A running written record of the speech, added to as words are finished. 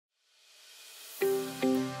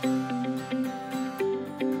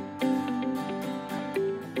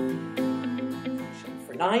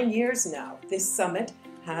9 years now, this summit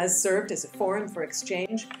has served as a forum for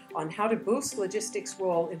exchange on how to boost logistics'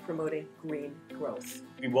 role in promoting green growth.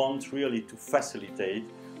 We want really to facilitate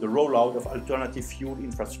the rollout of alternative fuel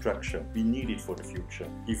infrastructure we need it for the future,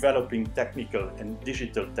 developing technical and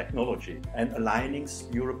digital technology and aligning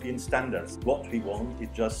European standards. What we want is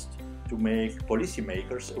just to make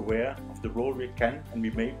policymakers aware of the role we can and we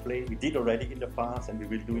may play. We did already in the past and we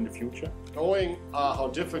will do in the future. Knowing how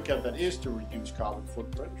difficult that is to reduce carbon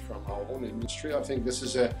footprint from our own industry, I think this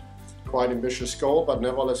is a quite ambitious goal, but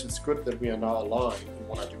nevertheless it's good that we are now aligned and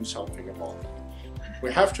want to do something about it.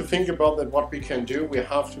 We have to think about that what we can do. We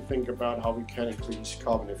have to think about how we can increase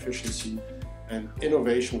carbon efficiency, and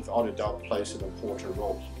innovation without a doubt plays an important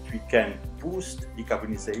role. We can boost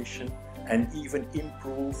decarbonisation and even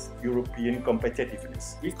improve European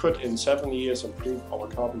competitiveness. We could in 7 years improve our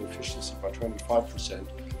carbon efficiency by 25%,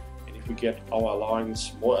 and if we get our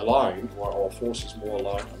alliance more aligned, or our forces more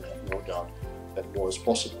aligned, I have no doubt that more is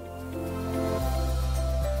possible.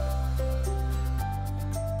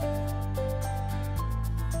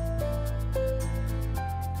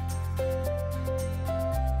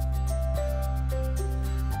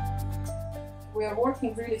 We are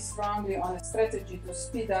working really strongly on a strategy to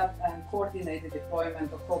speed up and coordinate the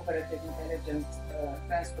deployment of cooperative intelligent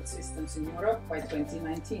transport systems in Europe by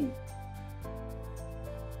 2019.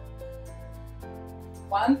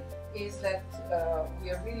 One is that we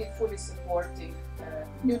are really fully supporting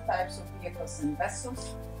new types of vehicles and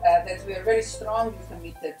vessels, that we are very strongly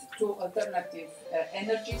committed to alternative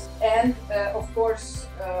energies, and of course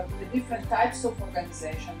the different types of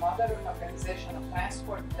organization, modern organization of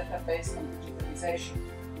transport that are based on digitalization.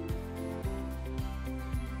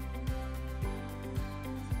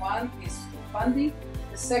 One is through funding,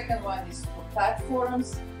 the second one is through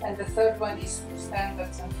platforms, and the third one is through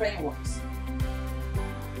standards and frameworks.